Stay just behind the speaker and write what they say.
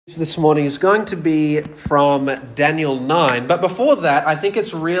This morning is going to be from Daniel 9. But before that, I think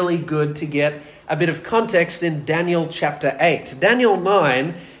it's really good to get a bit of context in Daniel chapter 8. Daniel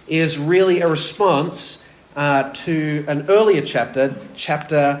 9 is really a response to an earlier chapter,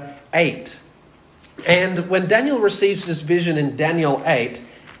 chapter 8. And when Daniel receives this vision in Daniel 8,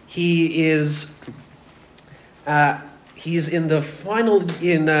 he's in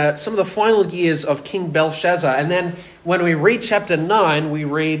some of the final years of King Belshazzar. And then when we read chapter 9, we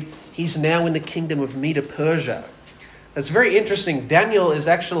read he's now in the kingdom of Medo-Persia. It's very interesting. Daniel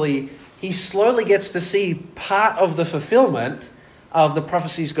he slowly gets to see part of the fulfillment of the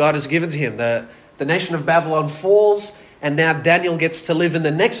prophecies God has given to him. The nation of Babylon falls, and now Daniel gets to live in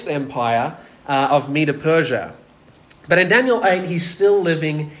the next empire of Medo-Persia. But in Daniel 8, he's still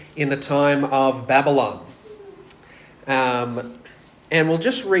living in the time of Babylon. And we'll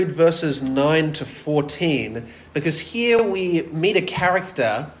just read verses 9 to 14, because here we meet a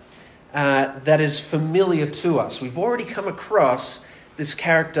character that is familiar to us. We've already come across this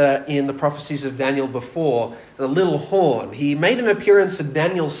character in the prophecies of Daniel before, the little horn. He made an appearance in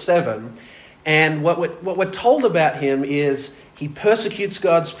Daniel 7, and what we're told about him is he persecutes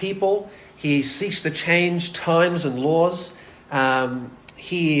God's people, he seeks to change times and laws,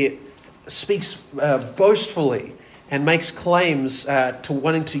 he speaks boastfully, and makes claims to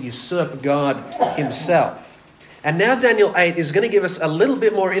wanting to usurp God himself. And now Daniel 8 is going to give us a little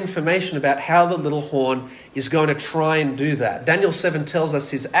bit more information about how the little horn is going to try and do that. Daniel 7 tells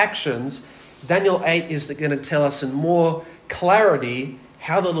us his actions. Daniel 8 is going to tell us in more clarity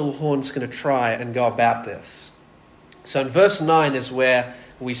how the little horn is going to try and go about this. So in verse 9 is where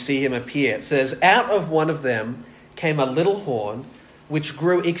we see him appear. It says, "Out of one of them came a little horn, which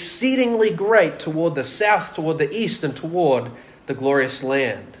grew exceedingly great toward the south, toward the east, and toward the glorious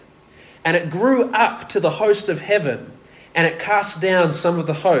land. And it grew up to the host of heaven, and it cast down some of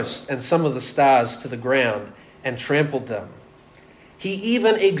the host and some of the stars to the ground, and trampled them. He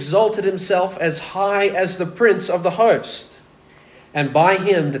even exalted himself as high as the prince of the host. And by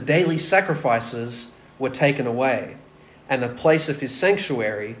him the daily sacrifices were taken away, and the place of his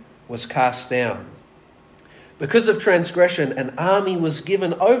sanctuary was cast down. Because of transgression, an army was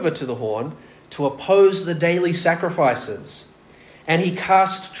given over to the horn to oppose the daily sacrifices. And he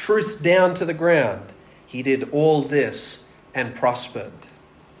cast truth down to the ground. He did all this and prospered.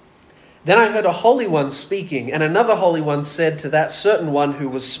 Then I heard a holy one speaking, and another holy one said to that certain one who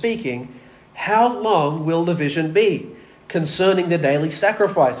was speaking, 'How long will the vision be concerning the daily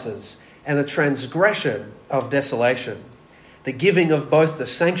sacrifices and the transgression of desolation, the giving of both the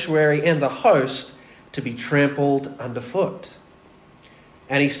sanctuary and the host to be trampled underfoot?'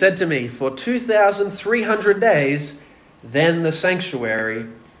 And he said to me, 'For 2,300 days, then the sanctuary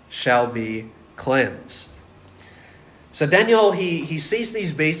shall be cleansed.'" So Daniel, he sees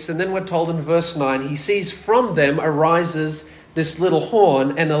these beasts, and then we're told in verse 9, he sees from them arises this little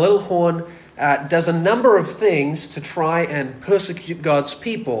horn, and the little horn does a number of things to try and persecute God's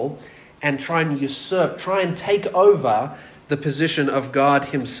people and try and usurp, try and take over the position of God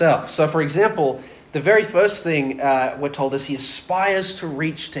himself. So for example, the very first thing we're told is he aspires to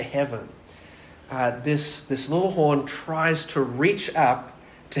reach to heaven. This little horn tries to reach up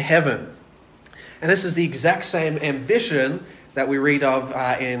to heaven. And this is the exact same ambition that we read of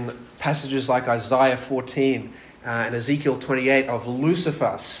in passages like Isaiah 14 and Ezekiel 28 of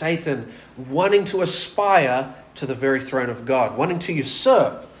Lucifer, Satan, wanting to aspire to the very throne of God, wanting to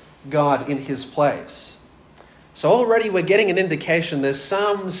usurp God in his place. So already we're getting an indication there's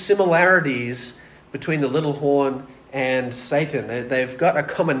some similarities between the little horn and Satan. They've got a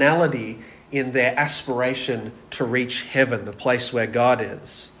commonality in their aspiration to reach heaven, the place where God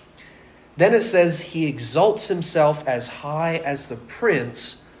is. Then it says he exalts himself as high as the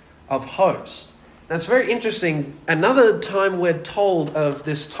prince of hosts. Now it's very interesting. Another time we're told of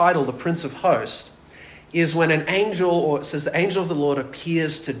this title, the Prince of Hosts, is when an angel, or it says the angel of the Lord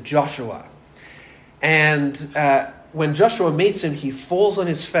appears to Joshua. And when Joshua meets him, he falls on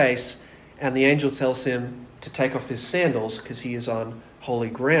his face, and the angel tells him to take off his sandals because he is on holy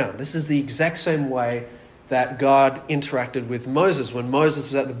ground. This is the exact same way that God interacted with Moses. When Moses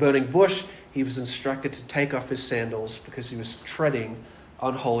was at the burning bush, he was instructed to take off his sandals because he was treading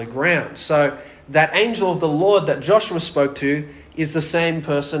on holy ground. So that angel of the Lord that Joshua spoke to is the same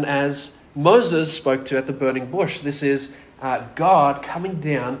person as Moses spoke to at the burning bush. This is God coming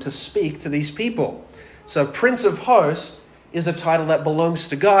down to speak to these people. So Prince of Hosts is a title that belongs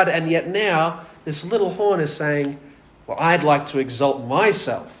to God, and yet now this little horn is saying, well, I'd like to exalt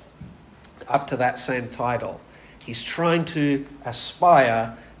myself up to that same title. He's trying to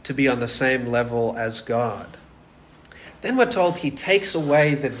aspire to be on the same level as God. then we're told he takes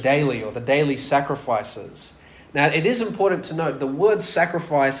away the daily sacrifices. Now, it is important to note the word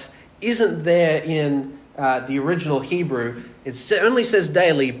sacrifice isn't there in the original Hebrew. It only says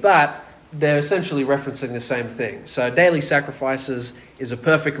daily, but they're essentially referencing the same thing. So daily sacrifices is a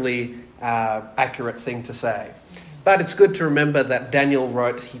perfectly accurate thing to say. But it's good to remember that Daniel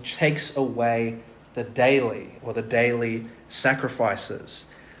wrote, he takes away the daily sacrifices.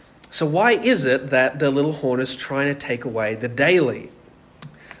 So why is it that the little horn is trying to take away the daily?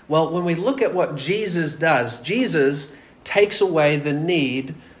 Well, when we look at what Jesus does, Jesus takes away the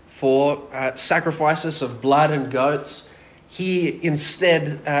need for sacrifices of blood and goats. He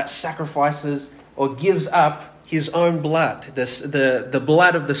instead sacrifices or gives up his own blood, the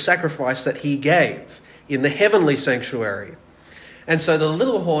blood of the sacrifice that he gave in the heavenly sanctuary. And so the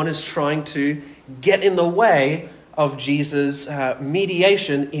little horn is trying to get in the way of Jesus'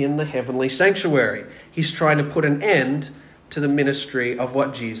 mediation in the heavenly sanctuary. He's trying to put an end to the ministry of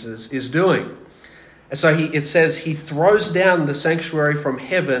what Jesus is doing. And so it says he throws down the sanctuary from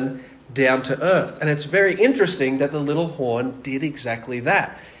heaven down to earth. And it's very interesting that the little horn did exactly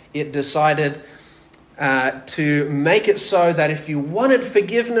that. It decided to make it so that if you wanted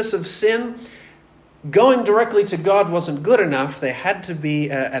forgiveness of sin, going directly to God wasn't good enough. There had to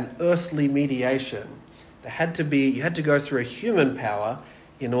be an earthly mediation. You had to go through a human power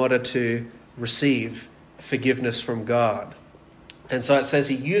in order to receive forgiveness from God. And so it says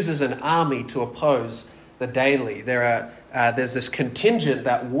he uses an army to oppose the daily. There's this contingent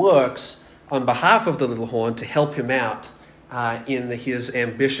that works on behalf of the little horn to help him out in his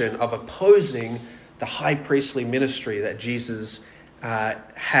ambition of opposing the high priestly ministry that Jesus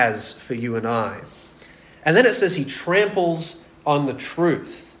has for you and I. And then it says he tramples on the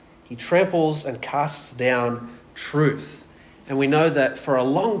truth. He tramples and casts down truth. And we know that for a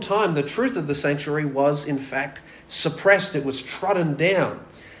long time, the truth of the sanctuary was, in fact, suppressed. It was trodden down.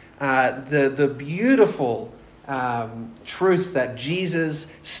 The beautiful truth that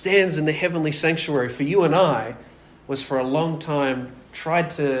Jesus stands in the heavenly sanctuary for you and I was for a long time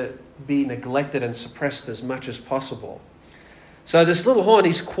tried to be neglected and suppressed as much as possible. So this little horn,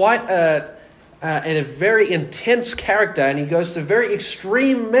 he's quite a very intense character, and he goes to very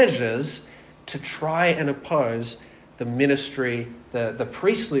extreme measures to try and oppose the ministry, the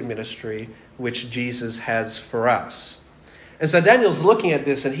priestly ministry, which Jesus has for us. And so Daniel's looking at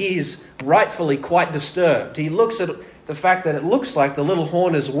this, and he's rightfully quite disturbed. He looks at the fact that it looks like the little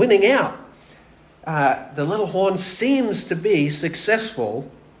horn is winning out. The little horn seems to be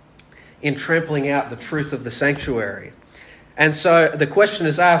successful in trampling out the truth of the sanctuary. And so the question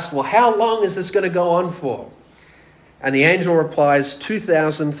is asked, well, how long is this going to go on for? And the angel replies,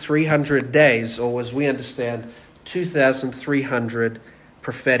 2,300 days, or as we understand, 2,300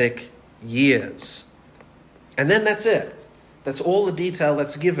 prophetic years. And then that's it. That's all the detail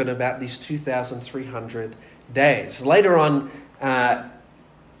that's given about these 2,300 days. Later on,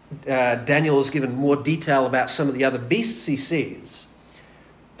 Daniel is given more detail about some of the other beasts he sees.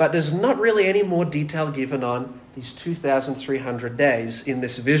 But there's not really any more detail given on these 2,300 days in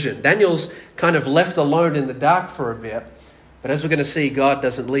this vision. Daniel's kind of left alone in the dark for a bit, but as we're going to see, God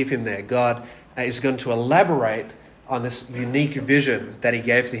doesn't leave him there. God is going to elaborate on this unique vision that he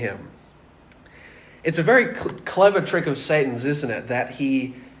gave to him. It's a very clever trick of Satan's, isn't it? That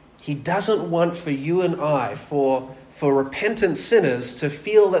he doesn't want for you and I, for repentant sinners, to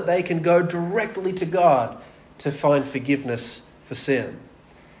feel that they can go directly to God to find forgiveness for sin.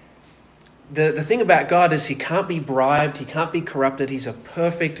 The thing about God is he can't be bribed, he can't be corrupted, he's a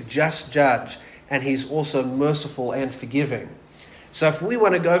perfect, just judge, and he's also merciful and forgiving. So if we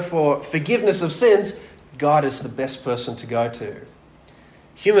want to go for forgiveness of sins, God is the best person to go to.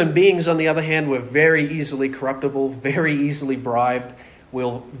 Human beings, on the other hand, we're very easily corruptible, very easily bribed.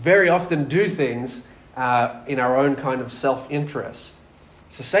 We'll very often do things in our own kind of self-interest.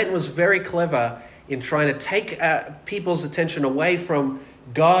 So Satan was very clever in trying to take people's attention away from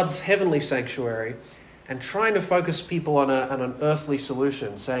God's heavenly sanctuary and trying to focus people on an earthly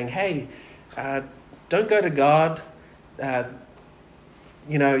solution, saying, hey, don't go to God.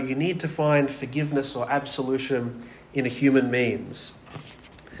 You need to find forgiveness or absolution in a human means.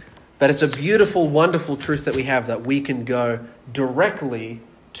 But it's a beautiful, wonderful truth that we have, that we can go directly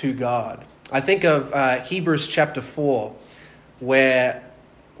to God. I think of Hebrews chapter 4, where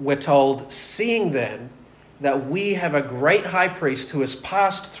we're told, seeing then that we have a great high priest who has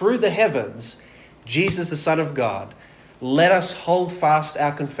passed through the heavens, Jesus the Son of God, let us hold fast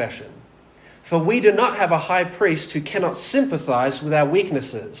our confession. For we do not have a high priest who cannot sympathize with our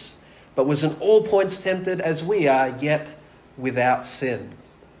weaknesses, but was in all points tempted as we are, yet without sin.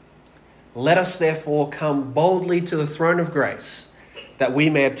 Let us therefore come boldly to the throne of grace, that we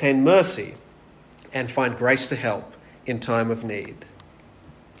may obtain mercy and find grace to help in time of need.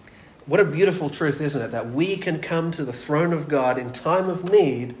 What a beautiful truth, isn't it? That we can come to the throne of God in time of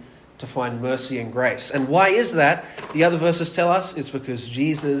need to find mercy and grace. And why is that? The other verses tell us it's because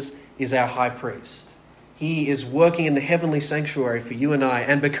Jesus is our high priest. He is working in the heavenly sanctuary for you and I.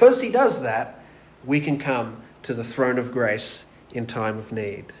 And because he does that, we can come to the throne of grace in time of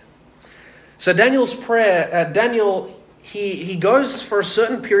need. So Daniel's prayer, Daniel, he goes for a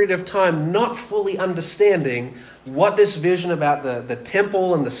certain period of time not fully understanding what this vision about the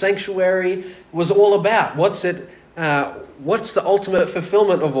temple and the sanctuary was all about. What's the ultimate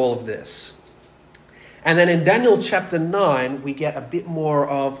fulfillment of all of this? And then in Daniel chapter 9, we get a bit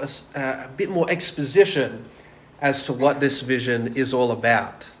more exposition as to what this vision is all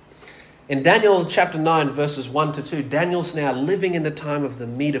about. In Daniel chapter 9, verses 1 to 2, Daniel's now living in the time of the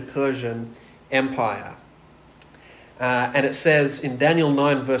Medo-Persian Empire. And it says in Daniel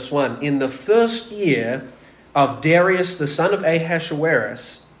 9, verse 1, in the first year of Darius, the son of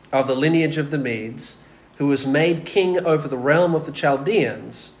Ahasuerus, of the lineage of the Medes, who was made king over the realm of the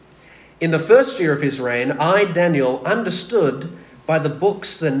Chaldeans, in the first year of his reign, I, Daniel, understood by the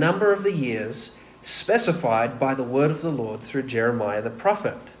books the number of the years specified by the word of the Lord through Jeremiah the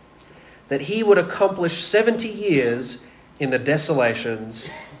prophet, that he would accomplish 70 years in the desolations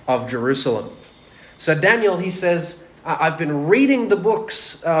of Jerusalem. So Daniel, he says, I've been reading the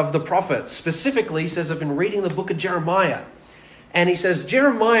books of the prophets. Specifically, he says, I've been reading the book of Jeremiah. And he says,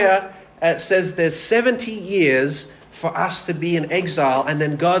 Jeremiah says there's 70 years for us to be in exile, and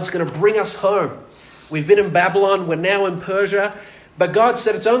then God's going to bring us home. We've been in Babylon, we're now in Persia, but God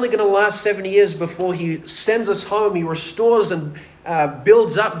said it's only going to last 70 years before he sends us home. He restores and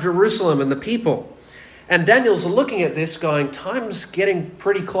builds up Jerusalem and the people. And Daniel's looking at this going, time's getting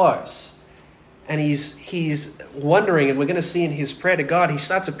pretty close. And he's wondering, and we're going to see in his prayer to God, he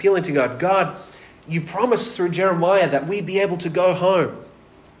starts appealing to God. God, you promised through Jeremiah that we'd be able to go home.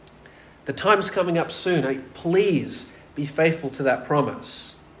 The time's coming up soon. Please be faithful to that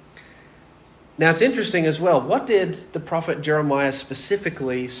promise. Now, it's interesting as well. What did the prophet Jeremiah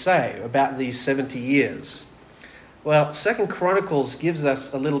specifically say about these 70 years? Well, 2 Chronicles gives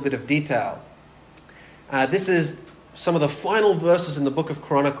us a little bit of detail. This is some of the final verses in the book of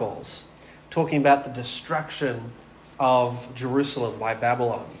Chronicles, talking about the destruction of Jerusalem by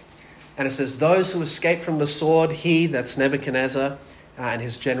Babylon. And it says, those who escaped from the sword, that's Nebuchadnezzar, and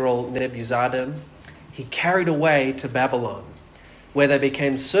his general Nebuzaradan, he carried away to Babylon, where they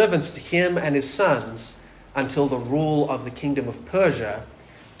became servants to him and his sons until the rule of the kingdom of Persia,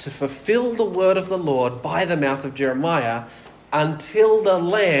 to fulfill the word of the Lord by the mouth of Jeremiah, until the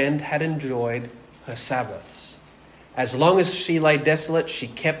land had enjoyed her Sabbaths. As long as she lay desolate, she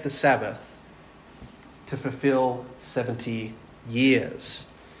kept the Sabbath to fulfill 70 years.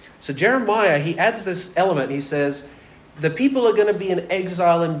 So Jeremiah, he adds this element. He says, the people are going to be in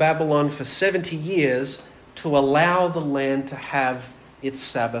exile in Babylon for 70 years to allow the land to have its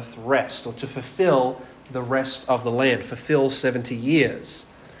Sabbath rest, or to fulfill the rest of the land, fulfill 70 years.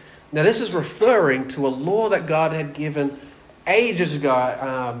 Now, this is referring to a law that God had given ages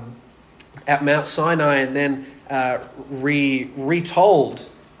ago at Mount Sinai, and then retold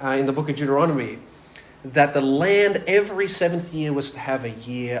in the book of Deuteronomy, that the land every seventh year was to have a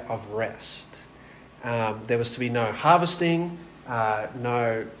year of rest. There was to be no harvesting,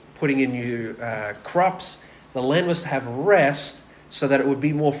 no putting in new crops. The land was to have rest so that it would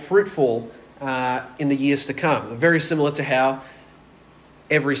be more fruitful in the years to come. Very similar to how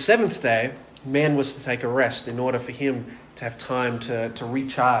every seventh day, man was to take a rest in order for him to have time to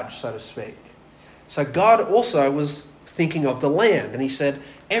recharge, so to speak. So God also was thinking of the land, and he said,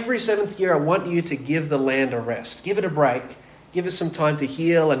 every seventh year I want you to give the land a rest. Give it a break. Give it some time to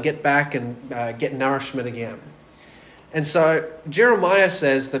heal and get back and get nourishment again. And so Jeremiah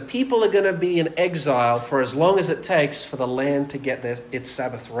says the people are going to be in exile for as long as it takes for the land to get its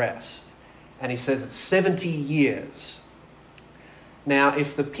Sabbath rest. And he says it's 70 years. Now,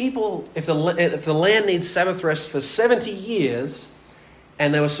 if the land needs Sabbath rest for 70 years,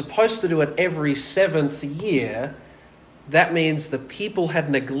 and they were supposed to do it every seventh year, that means the people had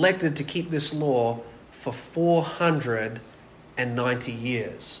neglected to keep this law for 490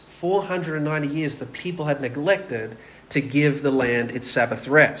 years. 490 years the people had neglected to give the land its Sabbath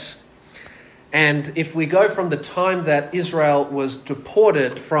rest. And if we go from the time that Israel was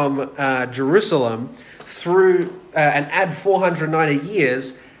deported from Jerusalem through and add 490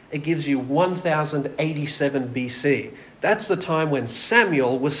 years, it gives you 1087 BC. That's the time when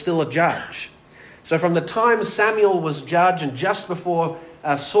Samuel was still a judge. So from the time Samuel was judge and just before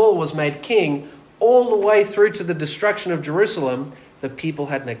Saul was made king, all the way through to the destruction of Jerusalem, the people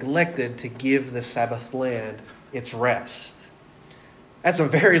had neglected to give the Sabbath land its rest. That's a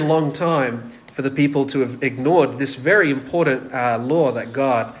very long time for the people to have ignored this very important law that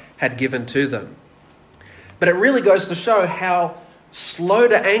God had given to them. But it really goes to show how slow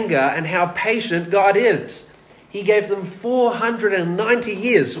to anger and how patient God is. He gave them 490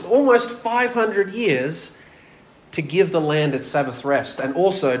 years, almost 500 years, to give the land its Sabbath rest and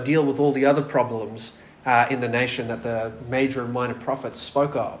also deal with all the other problems in the nation that the major and minor prophets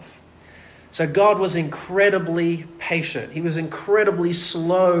spoke of. So God was incredibly patient. He was incredibly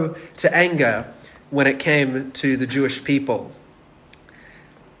slow to anger when it came to the Jewish people.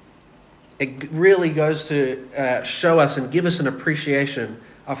 It really goes to show us and give us an appreciation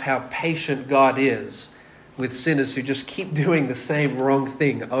of how patient God is with sinners who just keep doing the same wrong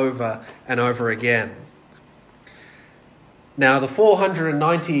thing over and over again. Now, the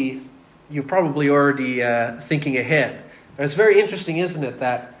 490, you're probably already thinking ahead. It's very interesting, isn't it,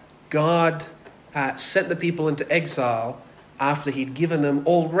 that God sent the people into exile after he'd given them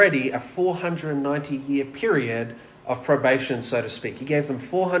already a 490-year period of probation, so to speak. He gave them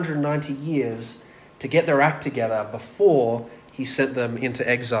 490 years to get their act together before he sent them into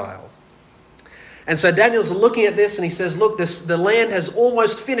exile. And so Daniel's looking at this and he says, look, the land has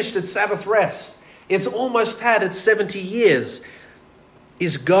almost finished its Sabbath rest. It's almost had its 70 years.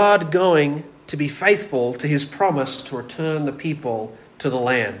 Is God going to be faithful to his promise to return the people to the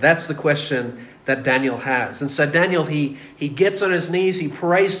land? That's the question that Daniel has. And so Daniel, he gets on his knees, he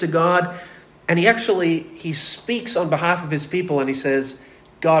prays to God, and he speaks on behalf of his people, and he says,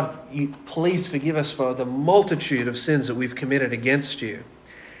 God, you please forgive us for the multitude of sins that we've committed against you.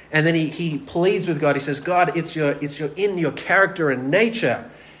 And then he pleads with God. He says, God, it's in your character and nature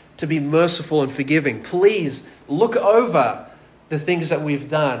to be merciful and forgiving. Please look over the things that we've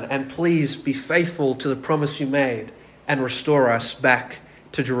done, and please be faithful to the promise you made and restore us back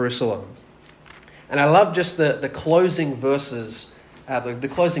to Jerusalem. And I love just the closing verses, the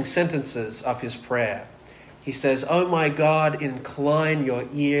closing sentences of his prayer. He says, "Oh my God, incline your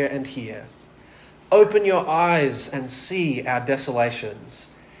ear and hear. Open your eyes and see our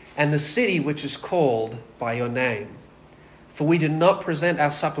desolations, and the city which is called by your name. For we do not present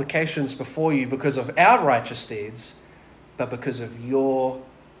our supplications before you because of our righteous deeds, but because of your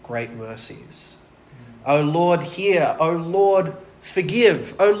great mercies. O Lord, hear. O Lord,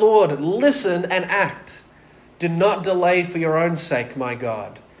 forgive. O Lord, listen and act. Do not delay for your own sake, my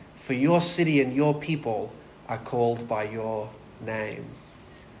God, for your city and your people are called by your name."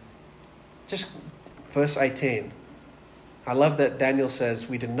 Just verse 18. I love that Daniel says,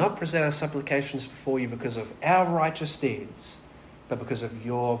 we do not present our supplications before you because of our righteous deeds, but because of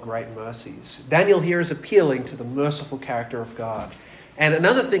your great mercies. Daniel here is appealing to the merciful character of God. And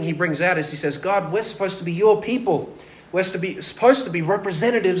another thing he brings out is he says, God, we're supposed to be your people. We're supposed to be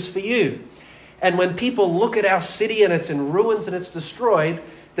representatives for you. And when people look at our city and it's in ruins and it's destroyed,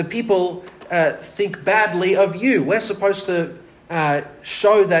 the people think badly of you. We're supposed to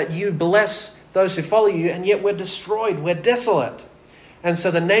show that you bless those who follow you, and yet we're destroyed, we're desolate. And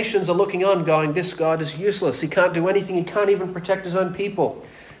so the nations are looking on going, this God is useless. He can't do anything. He can't even protect his own people.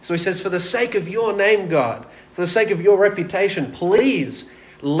 So he says, for the sake of your name, God, for the sake of your reputation, please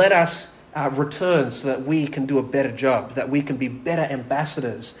let us return so that we can do a better job, that we can be better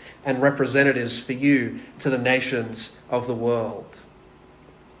ambassadors and representatives for you to the nations of the world.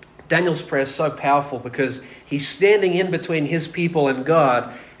 Daniel's prayer is so powerful because he's standing in between his people and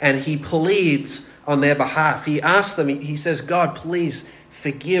God, and he pleads on their behalf. He asks them, he says, God, please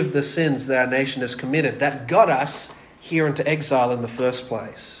forgive the sins that our nation has committed that got us here into exile in the first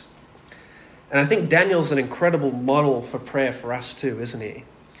place. And I think Daniel's an incredible model for prayer for us too, isn't he?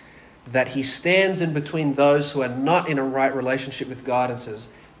 That he stands in between those who are not in a right relationship with God and says,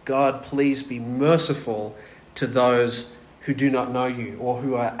 God, please be merciful to those who do not know you or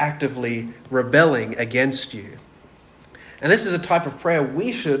who are actively rebelling against you. And this is a type of prayer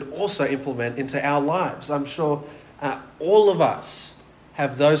we should also implement into our lives. I'm sure all of us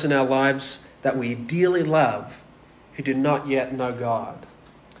have those in our lives that we dearly love who do not yet know God,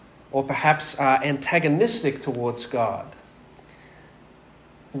 or perhaps are antagonistic towards God.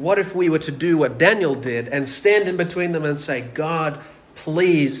 What if we were to do what Daniel did and stand in between them and say, God,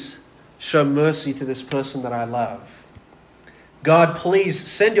 please show mercy to this person that I love. God, please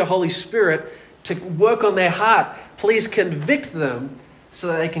send your Holy Spirit to work on their heart. Please convict them so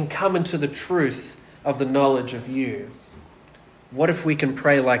that they can come into the truth of the knowledge of you. What if we can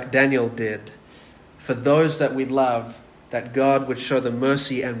pray like Daniel did for those that we love, that God would show them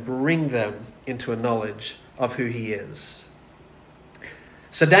mercy and bring them into a knowledge of who he is?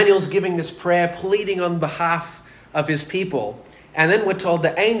 So Daniel's giving this prayer, pleading on behalf of his people. And then we're told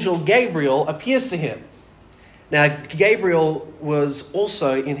the angel Gabriel appears to him. Now, Gabriel was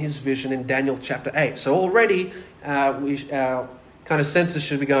also in his vision in Daniel chapter 8. So already our kind of senses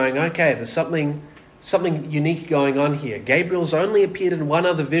should be going, okay, there's something unique going on here. Gabriel's only appeared in one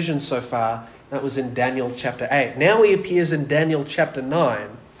other vision so far. That was in Daniel chapter 8. Now he appears in Daniel chapter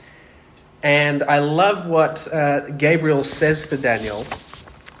 9. And I love what Gabriel says to Daniel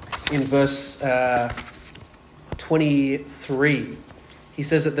in verse 23. He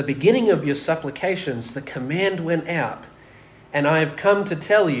says, at the beginning of your supplications, the command went out, and I have come to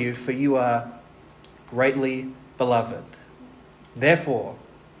tell you, for you are greatly beloved. Therefore,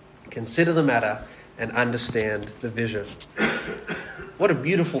 consider the matter and understand the vision. What a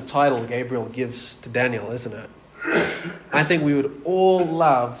beautiful title Gabriel gives to Daniel, isn't it? I think we would all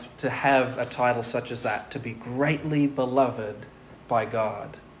love to have a title such as that, to be greatly beloved by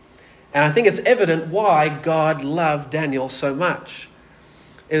God. And I think it's evident why God loved Daniel so much.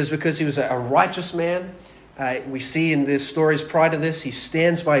 It was because he was a righteous man. We see in the stories prior to this, he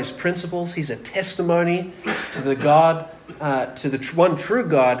stands by his principles. He's a testimony to the God, to the one true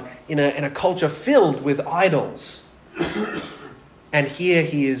God in a culture filled with idols. And here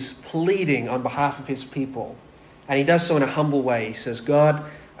he is pleading on behalf of his people. And he does so in a humble way. He says, God,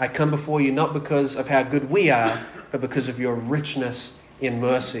 I come before you not because of how good we are, but because of your richness in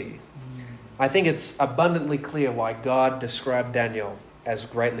mercy. I think it's abundantly clear why God described Daniel as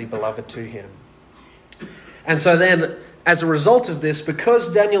greatly beloved to him. And so then, as a result of this,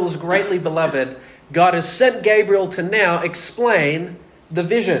 because Daniel is greatly beloved, God has sent Gabriel to now explain the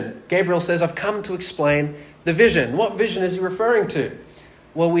vision. Gabriel says, I've come to explain the vision. What vision is he referring to?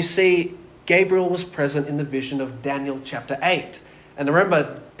 Well, we see Gabriel was present in the vision of Daniel chapter 8. And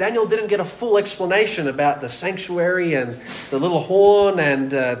remember, Daniel didn't get a full explanation about the sanctuary and the little horn and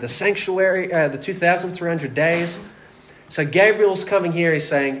the sanctuary, the 2,300 days. So Gabriel's coming here, he's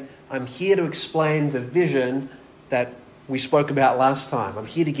saying, I'm here to explain the vision that we spoke about last time. I'm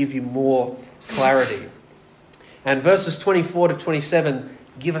here to give you more clarity. And verses 24 to 27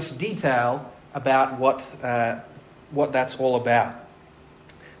 give us detail about what that's all about.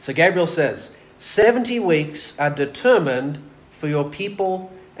 So Gabriel says, 70 weeks are determined for your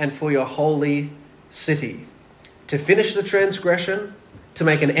people and for your holy city, to finish the transgression, to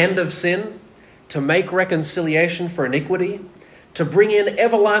make an end of sin, to make reconciliation for iniquity, to bring in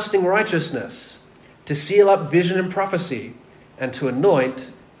everlasting righteousness, to seal up vision and prophecy, and to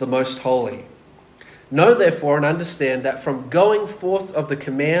anoint the most holy. Know therefore and understand that from going forth of the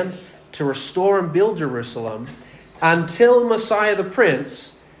command to restore and build Jerusalem until Messiah the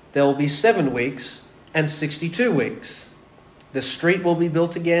Prince, there will be 7 weeks and 62 weeks. The street will be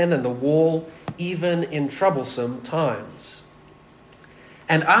built again and the wall even in troublesome times.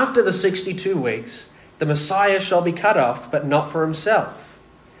 And after the 62 weeks, the Messiah shall be cut off, but not for himself.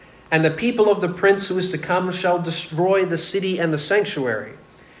 And the people of the prince who is to come shall destroy the city and the sanctuary.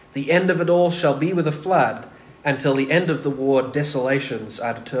 The end of it all shall be with a flood. Until the end of the war, desolations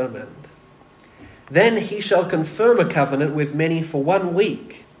are determined. Then he shall confirm a covenant with many for 1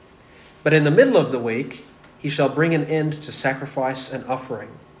 week. But in the middle of the week, he shall bring an end to sacrifice and offering.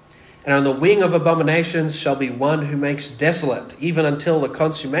 And on the wing of abominations shall be one who makes desolate, even until the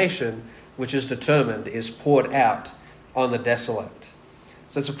consummation, which is determined, is poured out on the desolate.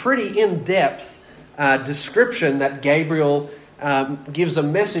 So it's a pretty in-depth description that Gabriel gives a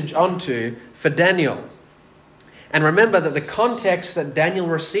message onto for Daniel. And remember that the context that Daniel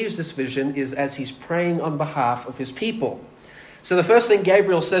receives this vision is as he's praying on behalf of his people. So the first thing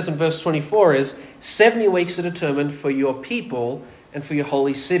Gabriel says in verse 24 is, 70 weeks are determined for your people and for your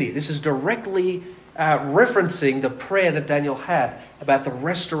holy city. This is directly referencing the prayer that Daniel had about the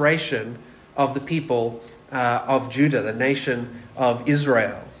restoration of the people of Judah, the nation of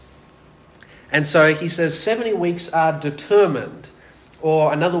Israel. And so he says 70 weeks are determined,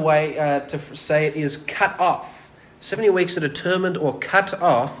 or another way to say it is cut off. 70 weeks are determined or cut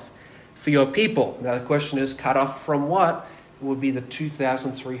off for your people. Now the question is, cut off from what? It would be the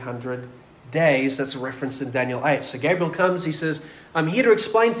 2,300 days that's referenced in Daniel 8. So Gabriel comes, he says, I'm here to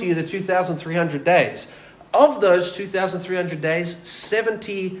explain to you the 2,300 days. Of those 2,300 days,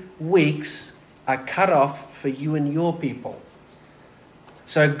 70 weeks are cut off for you and your people.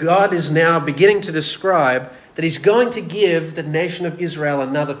 So God is now beginning to describe that he's going to give the nation of Israel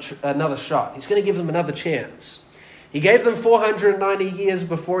another shot. He's going to give them another chance. He gave them 490 years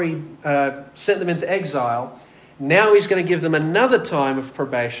before he sent them into exile. Now he's going to give them another time of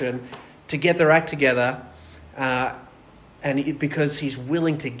probation to get their act together, because he's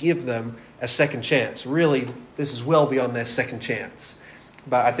willing to give them a second chance. Really, this is well beyond their second chance.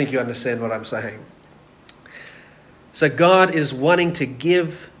 but I think you understand what I'm saying. So God is wanting to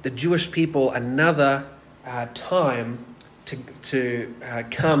give the Jewish people another time to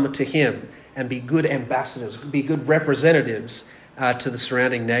come to him and be good ambassadors, be good representatives to the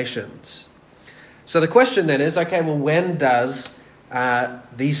surrounding nations. So the question then is, okay, well, when does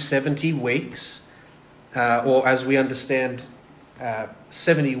these 70 weeks, or as we understand,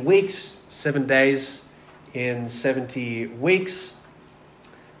 70 weeks, 7 days in 70 weeks,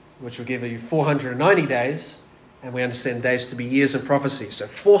 which will give you 490 days, and we understand days to be years in prophecy. So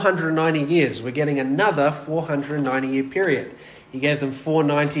 490 years, we're getting another 490-year period. He gave them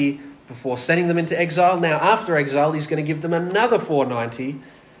 490 before sending them into exile. Now, after exile, he's going to give them another 490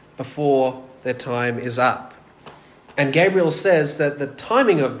 before their time is up. And Gabriel says that the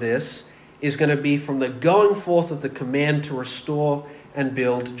timing of this is going to be from the going forth of the command to restore and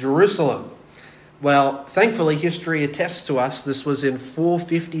build Jerusalem. Well, thankfully, history attests to us this was in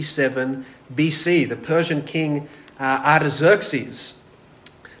 457 BC. The Persian king Artaxerxes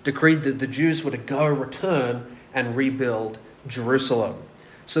decreed that the Jews were to return and rebuild Jerusalem.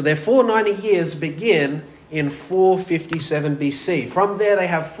 So their 490 years begin in 457 BC. From there, they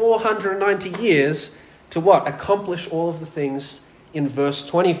have 490 years to what? Accomplish all of the things in verse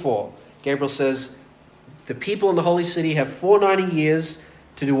 24. Gabriel says, the people in the holy city have 490 years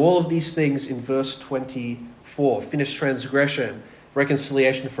to do all of these things in verse 24. Finish transgression,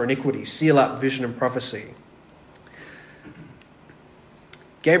 reconciliation for iniquity, seal up vision and prophecy.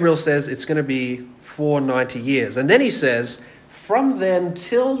 Gabriel says it's going to be 490 years. And then he says, from then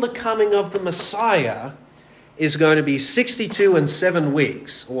till the coming of the Messiah is going to be 62 and 7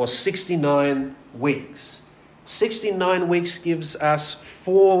 weeks, or 69 weeks. 69 weeks gives us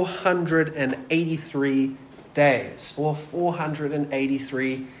 483 days, or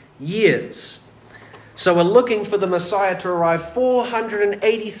 483 years. So we're looking for the Messiah to arrive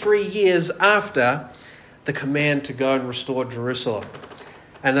 483 years after the command to go and restore Jerusalem.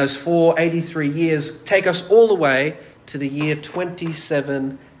 And those 483 years take us all the way to the year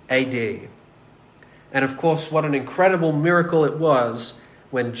 27 AD. And of course, what an incredible miracle it was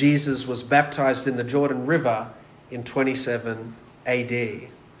when Jesus was baptized in the Jordan River in 27 AD.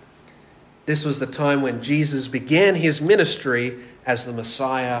 This was the time when Jesus began his ministry as the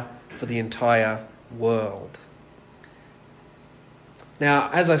Messiah for the entire world. Now,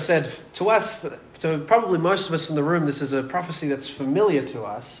 as I said, to us, to probably most of us in the room, this is a prophecy that's familiar to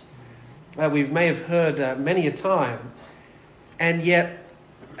us, that we may have heard many a time. And yet,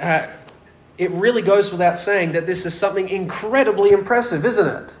 it really goes without saying that this is something incredibly impressive, isn't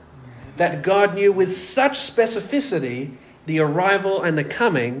it? That God knew with such specificity the arrival and the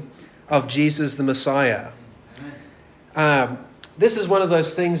coming of Jesus the Messiah. This is one of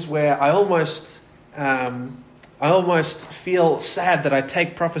those things where I almost feel sad that I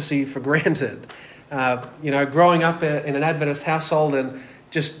take prophecy for granted. Growing up in an Adventist household and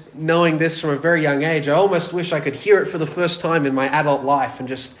just knowing this from a very young age, I almost wish I could hear it for the first time in my adult life and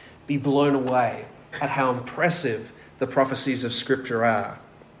just be blown away at how impressive the prophecies of Scripture are.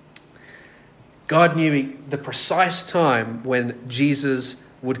 God knew the precise time when Jesus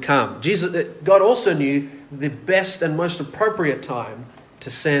would come. God also knew the best and most appropriate time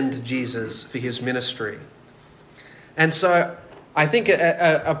to send Jesus for his ministry. And so I think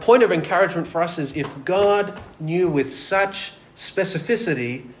a point of encouragement for us is, if God knew with such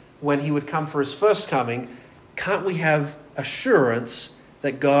specificity when he would come for his first coming, can't we have assurance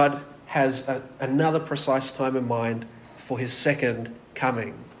that God has another precise time in mind for his second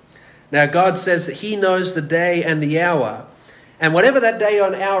coming? Now, God says that he knows the day and the hour. And whatever that day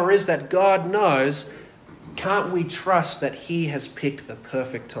and hour is that God knows, can't we trust that he has picked the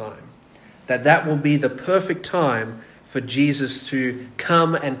perfect time? That will be the perfect time for Jesus to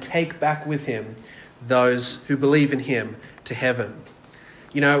come and take back with him those who believe in him to heaven.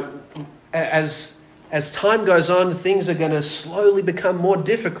 As time goes on, things are going to slowly become more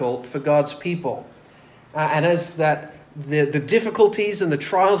difficult for God's people. And as the difficulties and the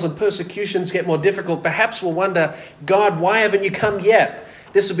trials and persecutions get more difficult, perhaps we'll wonder, God, why haven't you come yet?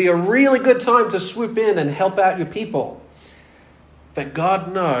 This would be a really good time to swoop in and help out your people. But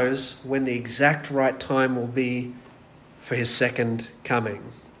God knows when the exact right time will be for his second coming.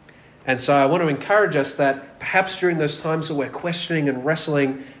 And so I want to encourage us that perhaps during those times that we're questioning and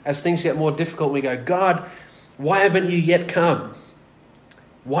wrestling, as things get more difficult, we go, God, why haven't you yet come?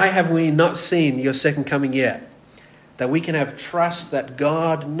 Why have we not seen your second coming yet? That we can have trust that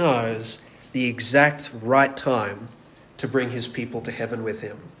God knows the exact right time to bring his people to heaven with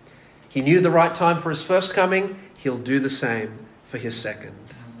him. He knew the right time for his first coming. He'll do the same for his second.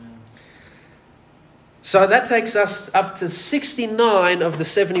 So that takes us up to 69 of the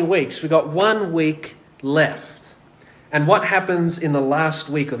 70 weeks. We've got 1 week left. And what happens in the last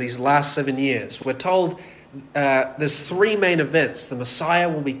week or these last 7 years? We're told there's 3 main events. The Messiah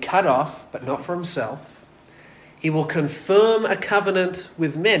will be cut off, but not for himself. He will confirm a covenant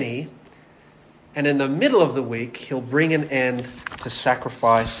with many. And in the middle of the week, he'll bring an end to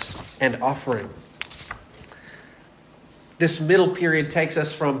sacrifice and offering. This middle period takes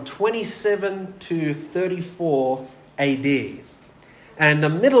us from 27 to 34 AD. And in the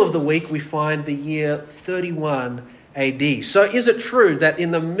middle of the week, we find the year 31 AD. So is it true that in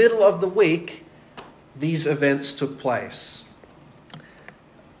the middle of the week, these events took place?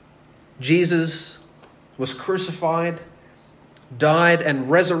 Jesus was crucified, died, and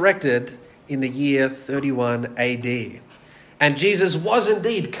resurrected in the year 31 AD. And Jesus was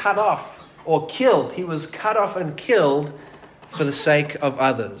indeed cut off or killed. He was cut off and killed for the sake of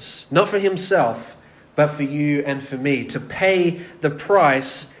others. Not for himself, but for you and for me, to pay the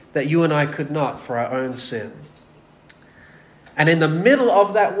price that you and I could not for our own sin. And in the middle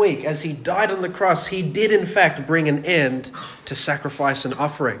of that week, as he died on the cross, he did in fact bring an end to sacrifice and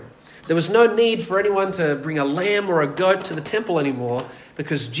offering. There was no need for anyone to bring a lamb or a goat to the temple anymore,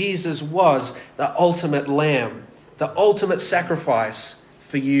 because Jesus was the ultimate lamb, the ultimate sacrifice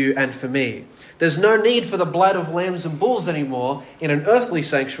for you and for me. There's no need for the blood of lambs and bulls anymore in an earthly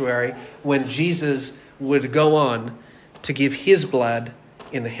sanctuary when Jesus would go on to give his blood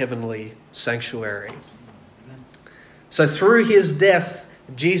in the heavenly sanctuary. So through his death,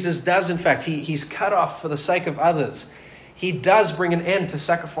 Jesus does in fact, he's cut off for the sake of others. He does bring an end to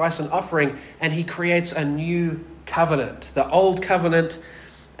sacrifice and offering, and he creates a new covenant. The old covenant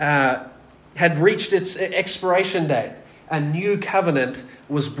had reached its expiration date. A new covenant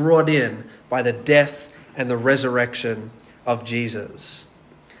was brought in by the death and the resurrection of Jesus.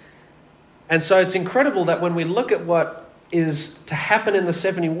 And so it's incredible that when we look at what is to happen in the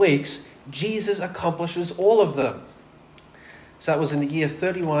 70 weeks, Jesus accomplishes all of them. So that was in the year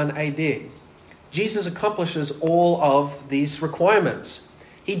 31 AD. Jesus accomplishes all of these requirements.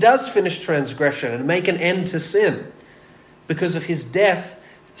 He does finish transgression and make an end to sin. Because of his death,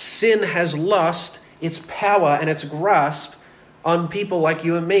 sin has lost its power and its grasp on people like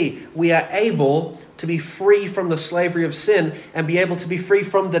you and me. We are able to be free from the slavery of sin and be able to be free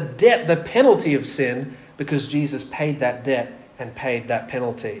from the debt, the penalty of sin, because Jesus paid that debt and paid that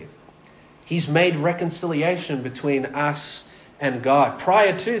penalty. He's made reconciliation between us and God.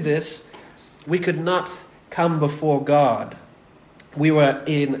 Prior to this, we could not come before God. We were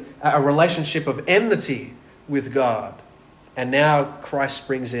in a relationship of enmity with God. And now Christ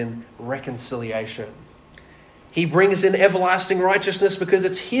brings in reconciliation. He brings in everlasting righteousness because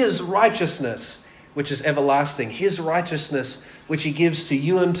it's his righteousness which is everlasting. His righteousness which he gives to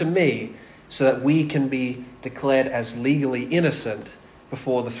you and to me so that we can be declared as legally innocent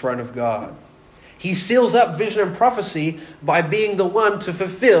before the throne of God. He seals up vision and prophecy by being the one to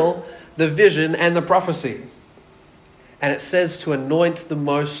fulfill the vision and the prophecy. And it says to anoint the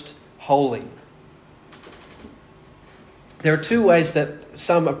most holy. There are 2 ways that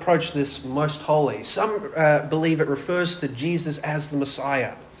some approach this most holy. Some believe it refers to Jesus as the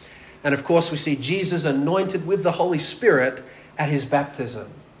Messiah. And of course we see Jesus anointed with the Holy Spirit at his baptism.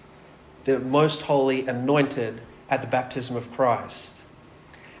 The most holy anointed at the baptism of Christ.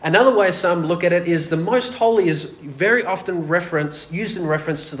 Another way some look at it is the most holy is very often used in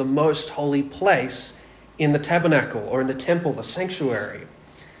reference to the most holy place in the tabernacle or in the temple, the sanctuary.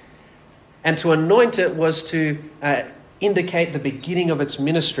 And to anoint it was to indicate the beginning of its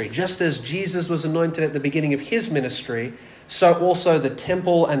ministry. Just as Jesus was anointed at the beginning of his ministry, so also the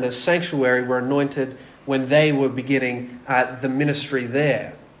temple and the sanctuary were anointed when they were beginning the ministry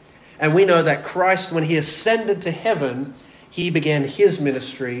there. And we know that Christ, when he ascended to heaven, he began his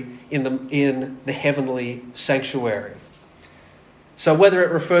ministry in the heavenly sanctuary. So whether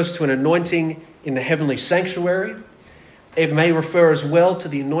it refers to an anointing in the heavenly sanctuary, it may refer as well to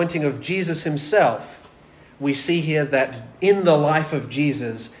the anointing of Jesus himself. We see here that in the life of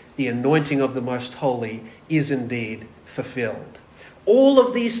Jesus, the anointing of the Most Holy is indeed fulfilled. All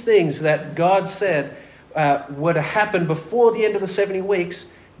of these things that God said were to happen before the end of the 70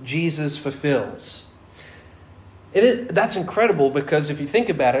 weeks, Jesus fulfills. That's incredible because if you think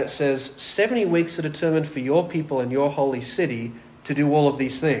about it, it says 70 weeks are determined for your people and your holy city to do all of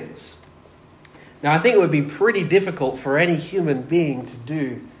these things. Now, I think it would be pretty difficult for any human being to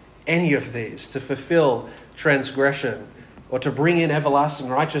do any of these, to fulfill transgression or to bring in everlasting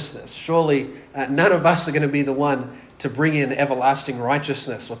righteousness. Surely none of us are going to be the one to bring in everlasting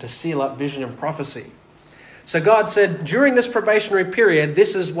righteousness or to seal up vision and prophecy. So God said, during this probationary period,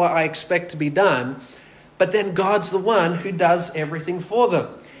 this is what I expect to be done. but then God's the one who does everything for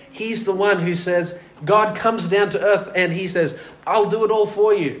them. He's the one who says, God comes down to earth and he says, I'll do it all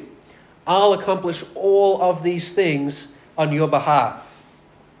for you. I'll accomplish all of these things on your behalf.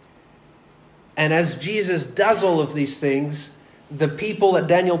 And as Jesus does all of these things, the people that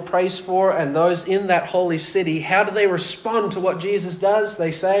Daniel prays for and those in that holy city, how do they respond to what Jesus does?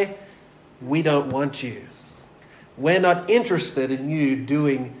 They say, we don't want you. We're not interested in you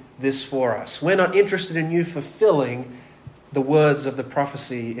doing this for us. We're not interested in you fulfilling the words of the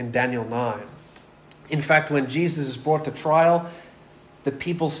prophecy in Daniel 9. In fact, when Jesus is brought to trial, the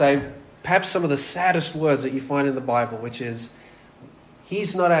people say perhaps some of the saddest words that you find in the Bible, which is,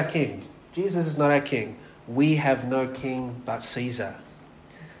 he's not our king. Jesus is not our king. We have no king but Caesar.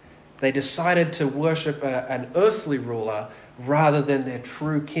 They decided to worship an earthly ruler rather than their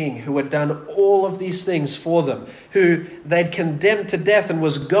true king, who had done all of these things for them, who they'd condemned to death and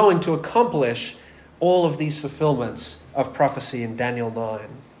was going to accomplish all of these fulfillments of prophecy in Daniel 9.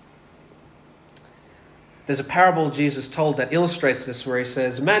 There's a parable Jesus told that illustrates this, where he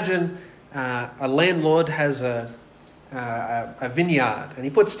says, imagine a landlord has a vineyard and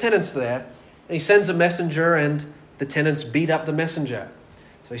he puts tenants there and he sends a messenger and the tenants beat up the messenger.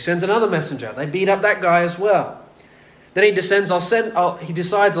 So he sends another messenger. They beat up that guy as well. Then he decides, I'll send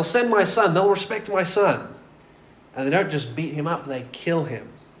my son. They'll respect my son. And they don't just beat him up, they kill him.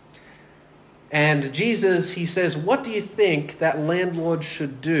 And Jesus, he says, what do you think that landlord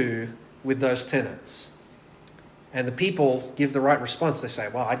should do with those tenants? And the people give the right response. They say,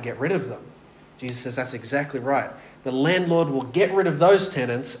 well, I'd get rid of them. Jesus says, that's exactly right. The landlord will get rid of those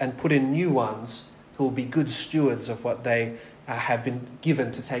tenants and put in new ones who will be good stewards of what they have been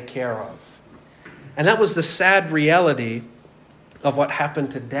given to take care of. And that was the sad reality of what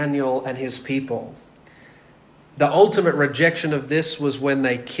happened to Daniel and his people. The ultimate rejection of this was when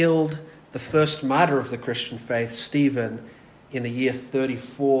they killed the first martyr of the Christian faith, Stephen, in the year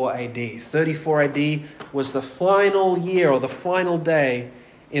 34 AD. 34 AD was the final year or the final day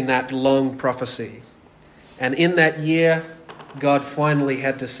in that long prophecy. And in that year, God finally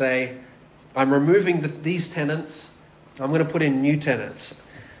had to say, I'm removing these tenants. I'm going to put in new tenants.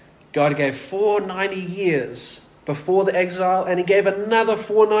 God gave 490 years before the exile, and he gave another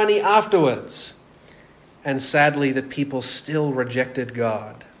 490 afterwards. And sadly, the people still rejected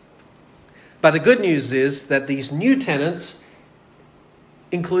God. But the good news is that these new tenants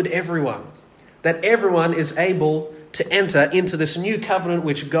include everyone. That everyone is able to enter into this new covenant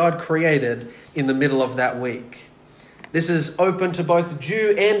which God created in the middle of that week. This is open to both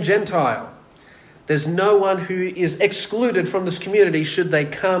Jew and Gentile. There's no one who is excluded from this community should they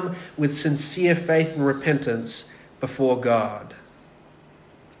come with sincere faith and repentance before God.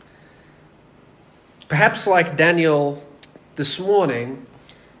 Perhaps like Daniel this morning,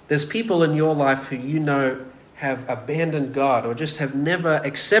 there's people in your life who you know have abandoned God or just have never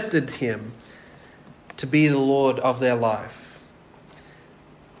accepted him to be the Lord of their life.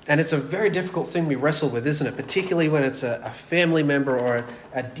 And it's a very difficult thing we wrestle with, isn't it? Particularly when it's a family member or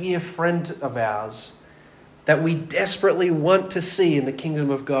a dear friend of ours that we desperately want to see in the kingdom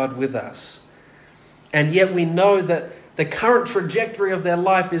of God with us. And yet we know that the current trajectory of their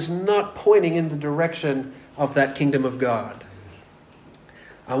life is not pointing in the direction of that kingdom of God.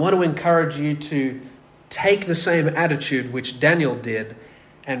 I want to encourage you to take the same attitude which Daniel did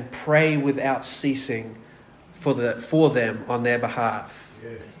and pray without ceasing for them on their behalf.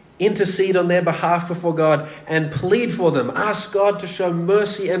 Yeah. Intercede on their behalf before God and plead for them. Ask God to show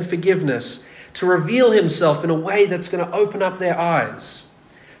mercy and forgiveness, to reveal himself in a way that's going to open up their eyes.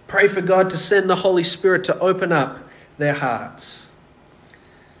 Pray for God to send the Holy Spirit to open up their hearts.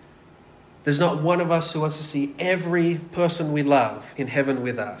 There's not one of us who wants to see every person we love in heaven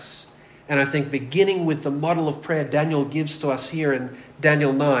with us. And I think beginning with the model of prayer Daniel gives to us here in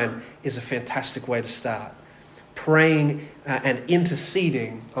Daniel 9 is a fantastic way to start. Praying and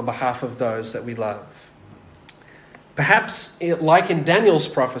interceding on behalf of those that we love. Perhaps, like in Daniel's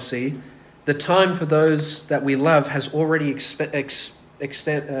prophecy, the time for those that we love has already expended.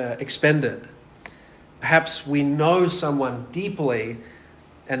 Perhaps we know someone deeply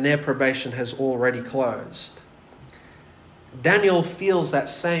and their probation has already closed. Daniel feels that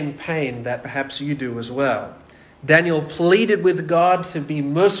same pain that perhaps you do as well. Daniel pleaded with God to be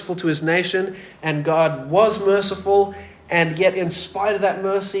merciful to his nation, and God was merciful, and yet in spite of that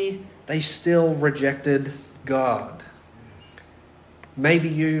mercy, they still rejected God. Maybe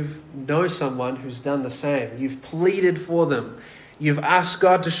you know someone who's done the same. You've pleaded for them. You've asked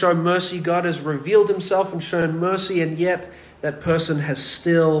God to show mercy. God has revealed himself and shown mercy, and yet that person has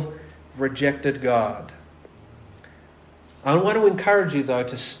still rejected God. I want to encourage you, though,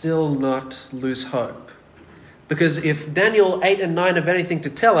 to still not lose hope. Because if Daniel 8 and 9 have anything to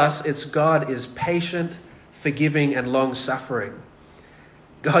tell us, it's God is patient, forgiving, and long-suffering.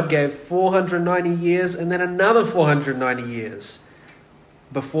 God gave 490 years and then another 490 years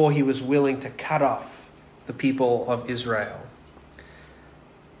before he was willing to cut off the people of Israel.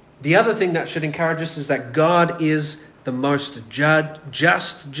 The other thing that should encourage us is that God is the most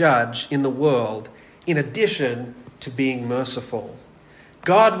just judge in the world, in addition to being merciful.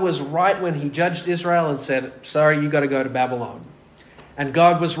 God was right when he judged Israel and said, sorry, you got to go to Babylon. And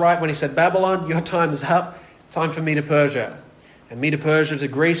God was right when he said, Babylon, your time is up. Time for Medo-Persia. And Medo-Persia to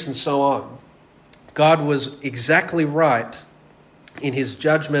Greece and so on. God was exactly right in his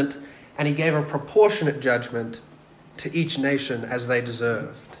judgment, and he gave a proportionate judgment to each nation as they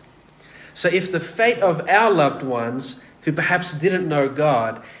deserved. So if the fate of our loved ones who perhaps didn't know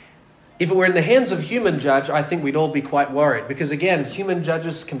God, if it were in the hands of a human judge, I think we'd all be quite worried. Because again, human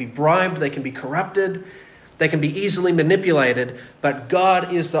judges can be bribed, they can be corrupted, they can be easily manipulated, but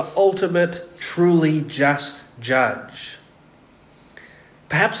God is the ultimate, truly just judge.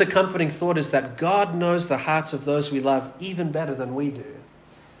 Perhaps a comforting thought is that God knows the hearts of those we love even better than we do.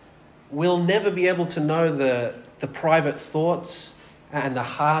 We'll never be able to know the private thoughts and the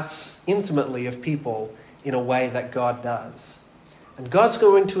hearts intimately of people in a way that God does. And God's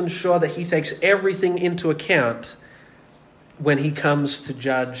going to ensure that he takes everything into account when he comes to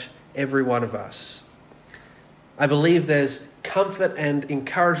judge every one of us. I believe there's comfort and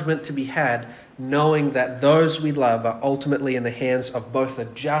encouragement to be had knowing that those we love are ultimately in the hands of both a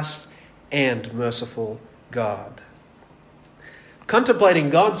just and merciful God. Contemplating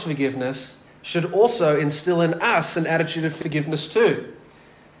God's forgiveness should also instill in us an attitude of forgiveness too.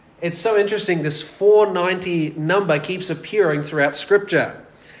 It's so interesting, this 490 number keeps appearing throughout Scripture.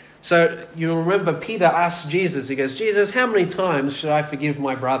 So you'll remember Peter asked Jesus, he goes, Jesus, how many times should I forgive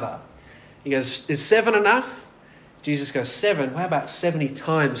my brother? He goes, is 7 enough? Jesus goes, 7? How about 70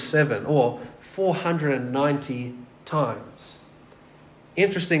 times 7? Or 490 times?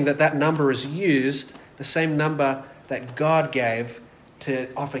 Interesting that number is used, the same number that God gave to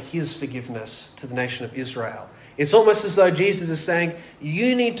offer his forgiveness to the nation of Israel. It's almost as though Jesus is saying,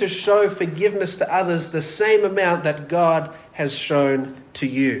 you need to show forgiveness to others the same amount that God has shown to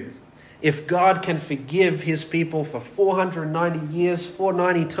you. If God can forgive his people for 490 years,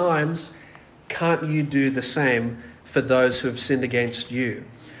 490 times, can't you do the same for those who have sinned against you?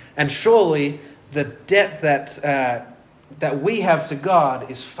 And surely the debt that we have to God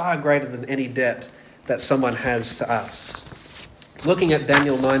is far greater than any debt that someone has to us. Looking at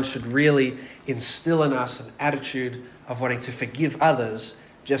Daniel 9 should really instill in us an attitude of wanting to forgive others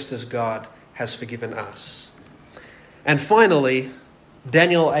just as God has forgiven us. And finally,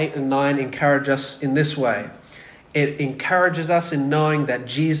 Daniel 8 and 9 encourage us in this way. It encourages us in knowing that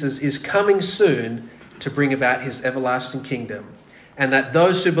Jesus is coming soon to bring about his everlasting kingdom, and that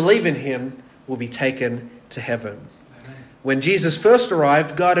those who believe in him will be taken to heaven. When Jesus first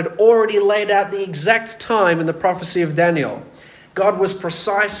arrived, God had already laid out the exact time in the prophecy of Daniel. God was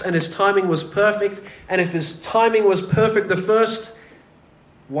precise and his timing was perfect. And if his timing was perfect the first,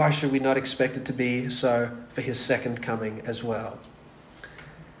 why should we not expect it to be so for his second coming as well?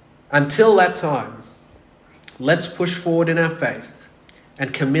 Until that time, let's push forward in our faith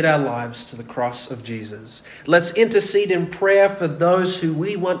and commit our lives to the cross of Jesus. Let's intercede in prayer for those who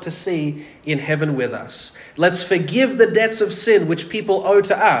we want to see in heaven with us. Let's forgive the debts of sin which people owe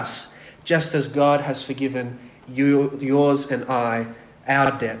to us, just as God has forgiven yours and I,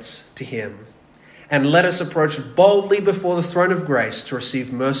 our debts to him. And let us approach boldly before the throne of grace to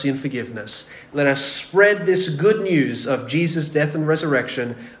receive mercy and forgiveness. Let us spread this good news of Jesus' death and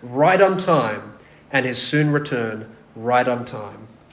resurrection right on time, and his soon return right on time.